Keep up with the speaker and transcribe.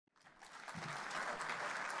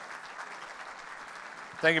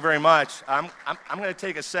Thank you very much. I'm going to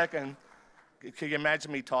take a second. Can you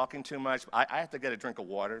imagine me talking too much? I have to get a drink of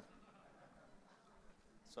water.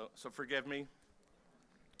 So forgive me.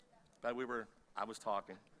 But I was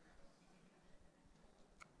talking.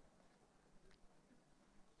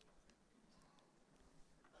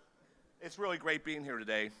 It's really great being here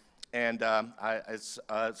today, and it's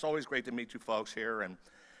always great to meet you folks here,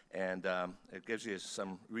 and it gives you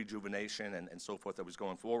some rejuvenation and so forth that was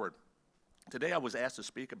going forward. Today I was asked to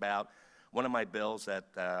speak about one of my bills that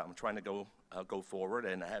I'm trying to go forward,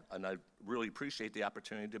 and I really appreciate the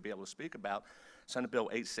opportunity to be able to speak about Senate Bill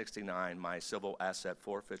 869, my civil asset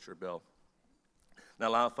forfeiture bill. Now, a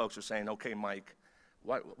lot of folks are saying, okay, Mike,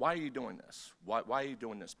 why are you doing this? Why are you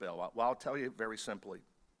doing this bill? Well, I'll tell you very simply.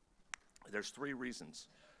 There's three reasons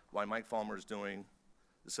why Mike Folmer is doing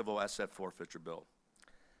the civil asset forfeiture bill.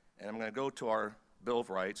 And I'm going to go to our Bill of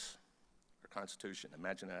Rights, our Constitution.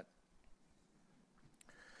 Imagine that.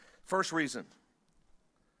 First reason,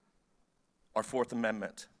 our Fourth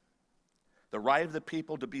Amendment. The right of the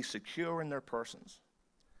people to be secure in their persons,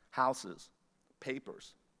 houses,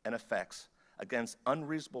 papers, and effects against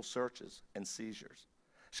unreasonable searches and seizures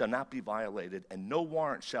shall not be violated, and no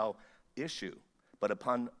warrant shall issue but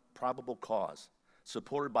upon probable cause,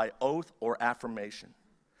 supported by oath or affirmation,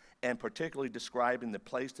 and particularly describing the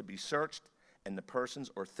place to be searched and the persons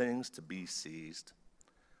or things to be seized.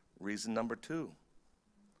 Reason number two,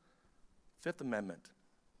 Fifth Amendment.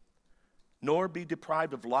 Nor be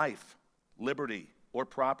deprived of life, liberty, or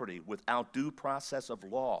property without due process of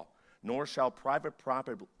law, nor shall private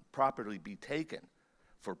property be taken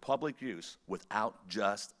for public use without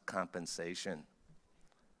just compensation.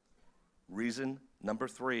 Reason number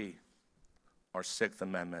three, our Sixth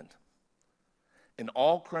Amendment. In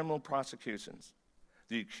all criminal prosecutions,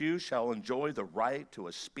 the accused shall enjoy the right to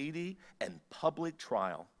a speedy and public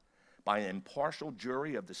trial by an impartial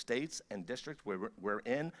jury of the states and districts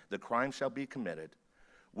wherein the crime shall be committed,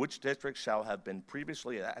 which district shall have been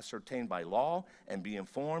previously ascertained by law, and be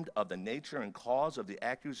informed of the nature and cause of the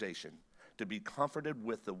accusation, to be comforted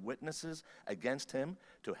with the witnesses against him,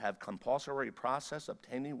 to have compulsory process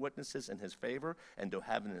obtaining witnesses in his favor, and to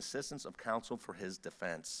have an assistance of counsel for his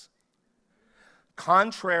defense.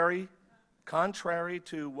 Contrary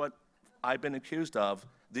to what I've been accused of,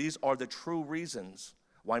 these are the true reasons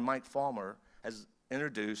why Mike Folmer has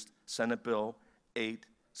introduced Senate Bill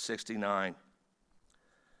 869.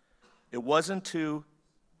 It wasn't to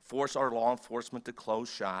force our law enforcement to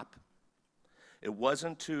close shop. It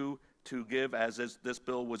wasn't to give, as this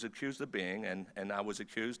bill was accused of being, and I was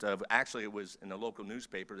accused of, actually it was in a local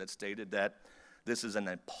newspaper that stated that this is an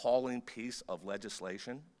appalling piece of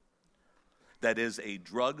legislation, that is a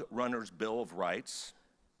drug runner's Bill of Rights,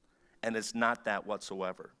 and it's not that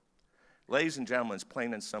whatsoever. Ladies and gentlemen, it's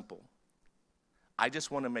plain and simple. I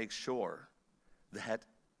just want to make sure that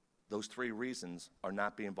those three reasons are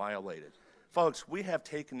not being violated. Folks, we have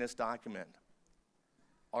taken this document,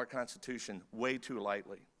 our Constitution, way too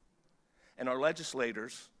lightly. And our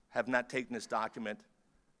legislators have not taken this document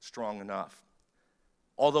strong enough.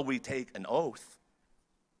 Although we take an oath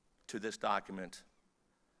to this document,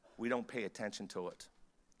 we don't pay attention to it.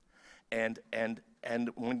 And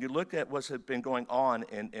when you look at what's been going on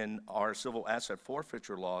in our civil asset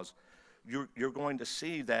forfeiture laws, you're going to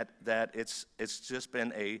see that it's just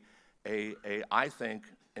been I think,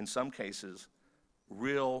 in some cases,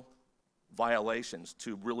 real violations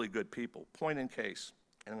to really good people. Point in case,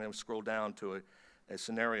 and I'm going to scroll down to a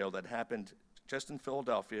scenario that happened just in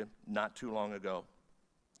Philadelphia not too long ago.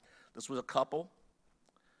 This was a couple,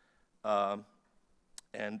 and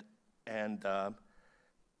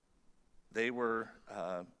they were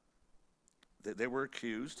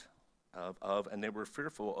accused of, and they were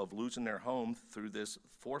fearful of losing their home through this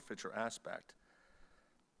forfeiture aspect.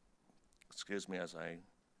 Excuse me as I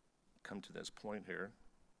come to this point here.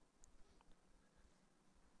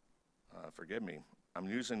 Forgive me. I'm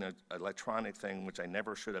using an electronic thing, which I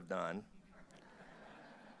never should have done.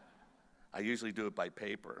 I usually do it by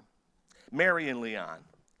paper. Mary and Leon.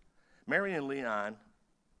 Mary and Leon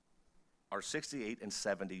are 68 and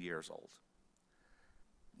 70 years old.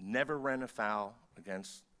 Never ran afoul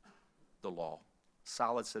against the law.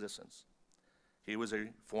 Solid citizens. He was a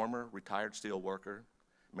former retired steel worker.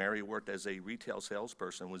 Mary worked as a retail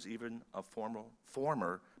salesperson, was even a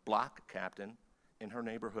former block captain in her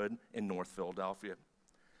neighborhood in North Philadelphia.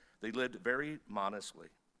 They lived very modestly.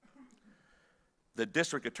 The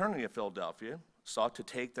district attorney of Philadelphia sought to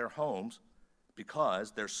take their homes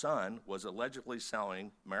because their son was allegedly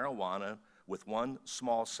selling marijuana with one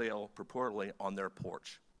small sale purportedly on their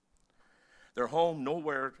porch. Their home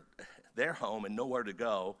and nowhere to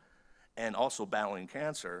go, and also battling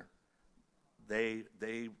cancer, they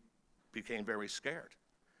became very scared.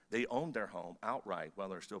 They owned their home outright. Well,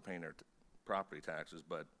 they're still paying their property taxes,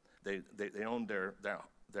 but they owned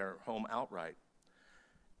their home outright.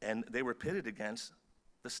 And they were pitted against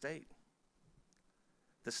the state.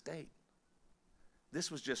 The state.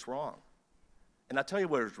 This was just wrong. And I'll tell you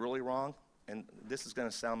what is really wrong, and this is going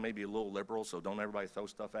to sound maybe a little liberal, so don't everybody throw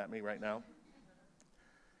stuff at me right now.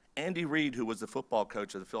 Andy Reid, who was the football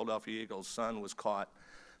coach of the Philadelphia Eagles' son, was caught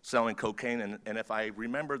selling cocaine, and if I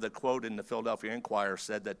remember the quote in the Philadelphia Inquirer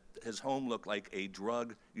said that his home looked like a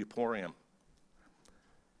drug emporium.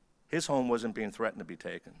 His home wasn't being threatened to be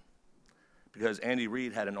taken because Andy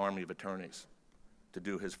Reid had an army of attorneys to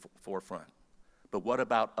do his forefront. But what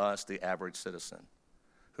about us, the average citizen,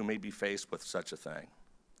 who may be faced with such a thing?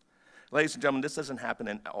 Ladies and gentlemen, this doesn't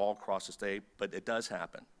happen all across the state, but it does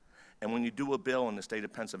happen. And when you do a bill in the state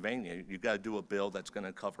of Pennsylvania, you've got to do a bill that's going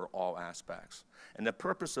to cover all aspects. And the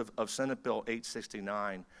purpose of Senate Bill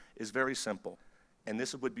 869 is very simple, and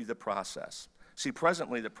this would be the process. See,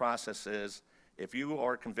 presently the process is if you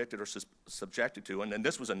are convicted or subjected to, and then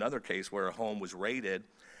this was another case where a home was raided,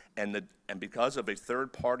 and because of a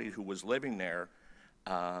third party who was living there,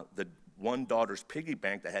 the one daughter's piggy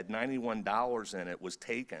bank that had $91 in it was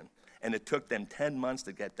taken, and it took them 10 months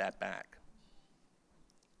to get that back.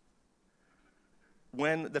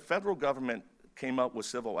 When the federal government came up with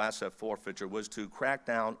civil asset forfeiture was to crack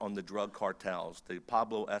down on the drug cartels, the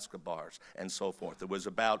Pablo Escobars, and so forth. It was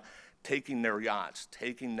about taking their yachts,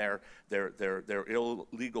 taking their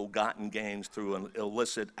illegal gotten gains through an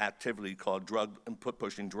illicit activity called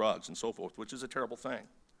pushing drugs and so forth, which is a terrible thing.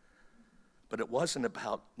 But it wasn't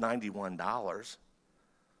about $91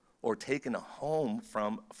 or taking a home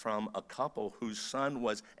from a couple whose son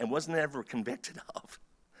wasn't ever convicted of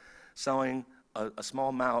selling a small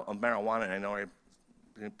amount of marijuana. And I know I've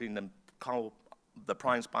been the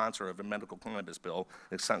prime sponsor of a medical cannabis bill.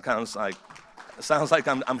 It sounds like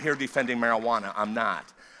I'm here defending marijuana. I'm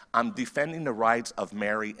not. I'm defending the rights of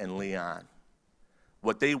Mary and Leon.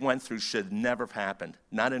 What they went through should never have happened,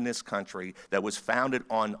 not in this country that was founded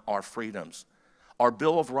on our freedoms, our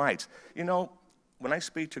Bill of Rights. You know, when I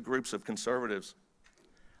speak to groups of conservatives,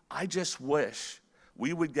 I just wish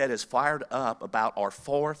we would get as fired up about our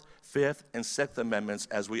 4th, 5th, and 6th Amendments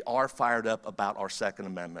as we are fired up about our 2nd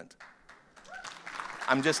Amendment.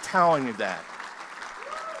 I'm just telling you that.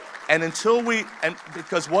 And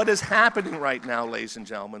because what is happening right now, ladies and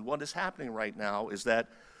gentlemen, what is happening right now is that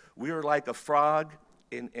we are like a frog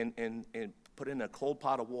put in a cold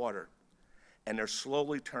pot of water, and they're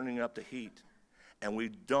slowly turning up the heat, and we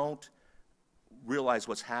don't realize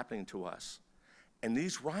what's happening to us. And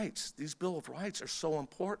these rights, these Bill of Rights are so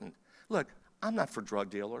important. Look, I'm not for drug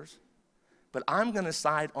dealers, but I'm going to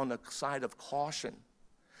side on the side of caution.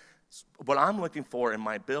 What I'm looking for in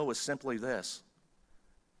my bill is simply this.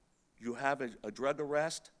 You have a drug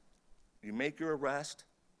arrest, you make your arrest,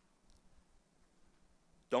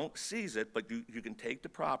 don't seize it, but you can take the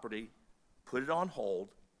property, put it on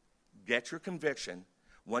hold, get your conviction.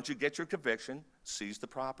 Once you get your conviction, seize the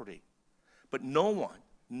property. But no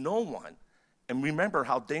one, and remember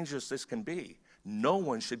how dangerous this can be, no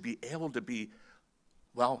one should be able to be,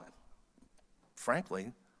 well,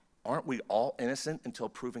 frankly, aren't we all innocent until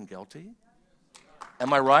proven guilty?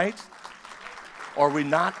 Am I right? Are we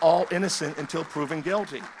not all innocent until proven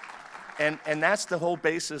guilty? And that's the whole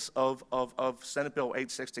basis of Senate Bill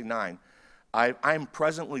 869. I'm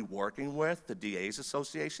presently working with the DA's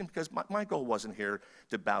Association because my goal wasn't here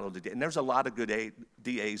to battle the DA. And there's a lot of good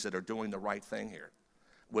DAs that are doing the right thing here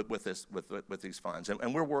with these funds.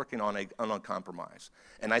 And we're working on a compromise.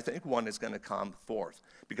 And I think one is going to come forth.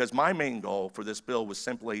 Because my main goal for this bill was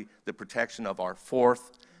simply the protection of our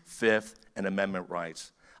 4th, 5th, and Amendment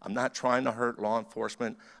rights. I'm not trying to hurt law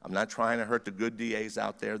enforcement. I'm not trying to hurt the good DAs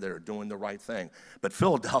out there that are doing the right thing. But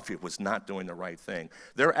Philadelphia was not doing the right thing.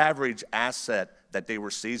 Their average asset that they were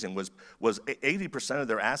seizing was 80% of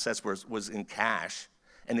their assets was in cash,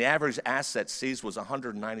 and the average asset seized was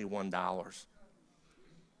 $191.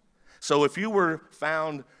 So if you were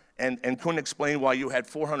found and couldn't explain why you had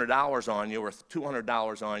 $400 on you or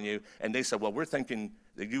 $200 on you, and they said, well, we're thinking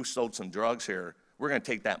that you sold some drugs here, we're going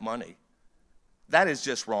to take that money. That is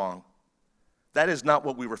just wrong. That is not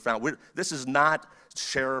what we were found. This is not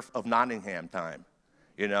Sheriff of Nottingham time,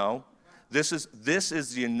 you know. This is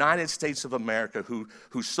the United States of America who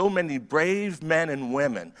so many brave men and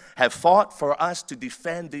women have fought for us to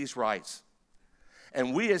defend these rights.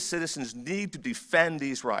 And we as citizens need to defend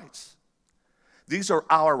these rights. These are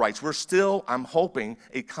our rights. We're still, I'm hoping,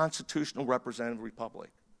 a constitutional representative republic.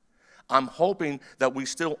 I'm hoping that we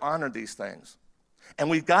still honor these things. And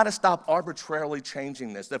we've got to stop arbitrarily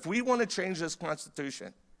changing this. If we want to change this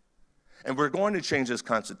Constitution, and we're going to change this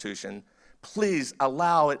Constitution, please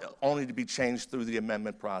allow it only to be changed through the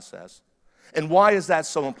amendment process. And why is that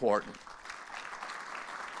so important?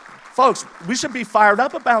 Folks, we should be fired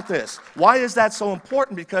up about this. Why is that so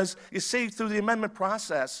important? Because, you see, through the amendment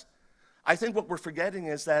process, I think what we're forgetting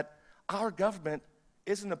is that our government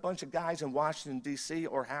isn't a bunch of guys in Washington, D.C.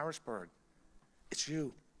 or Harrisburg. It's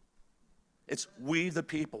you. It's we the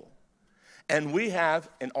people. And we have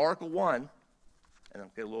in Article 1, and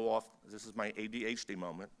I'll get a little off, this is my ADHD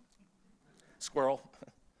moment. Squirrel.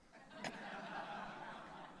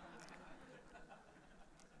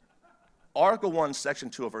 Article 1, Section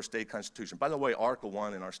 2 of our state constitution. By the way, Article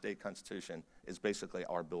 1 in our state constitution is basically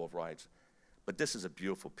our Bill of Rights. But this is a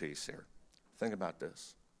beautiful piece here. Think about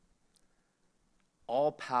this.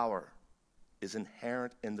 All power is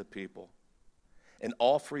inherent in the people, and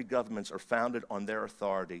all free governments are founded on their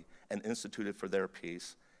authority and instituted for their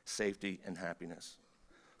peace, safety, and happiness.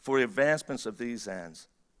 For the advancements of these ends,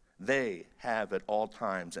 they have at all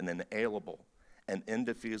times an inalienable and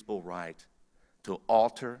indefeasible right to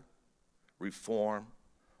alter, reform,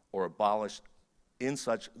 or abolish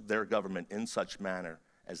their government in such manner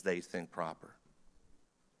as they think proper.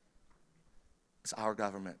 It's our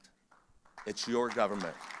government. It's your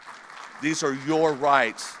government. These are your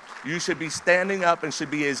rights. You should be standing up and should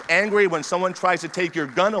be as angry when someone tries to take your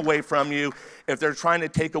gun away from you if they're trying to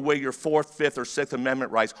take away your 4th, 5th, or 6th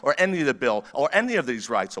Amendment rights, or any of the bill, or any of these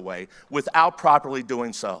rights away, without properly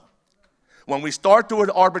doing so. When we start doing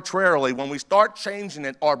it arbitrarily, when we start changing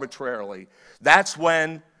it arbitrarily, that's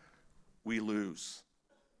when we lose.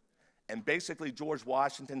 And basically, George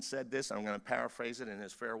Washington said this, and I'm going to paraphrase it in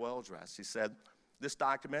his farewell address. He said, this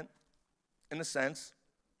document, in a sense,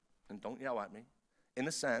 and don't yell at me, in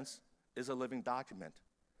a sense, is a living document,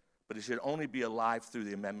 but it should only be alive through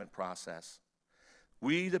the amendment process.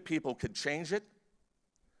 We, the people, could change it,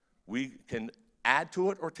 we can add to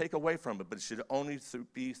it or take away from it, but it should only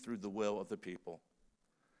be through the will of the people.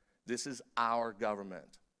 This is our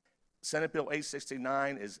government. Senate Bill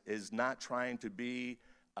 869 is not trying to be,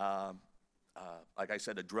 like I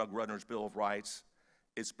said, a drug runner's Bill of Rights.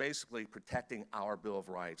 It's basically protecting our Bill of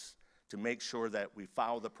Rights to make sure that we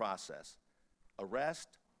follow the process.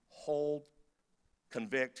 Arrest, hold,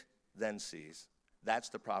 convict, then seize. That's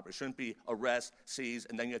the proper. It shouldn't be arrest, seize,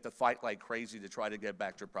 and then you have to fight like crazy to try to get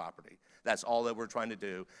back your property. That's all that we're trying to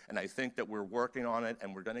do, and I think that we're working on it,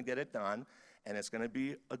 and we're going to get it done, and it's going to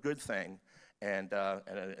be a good thing, and a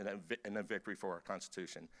victory for our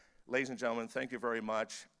Constitution. Ladies and gentlemen, thank you very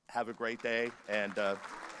much. Have a great day, and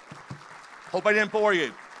hope I didn't bore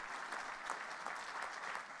you.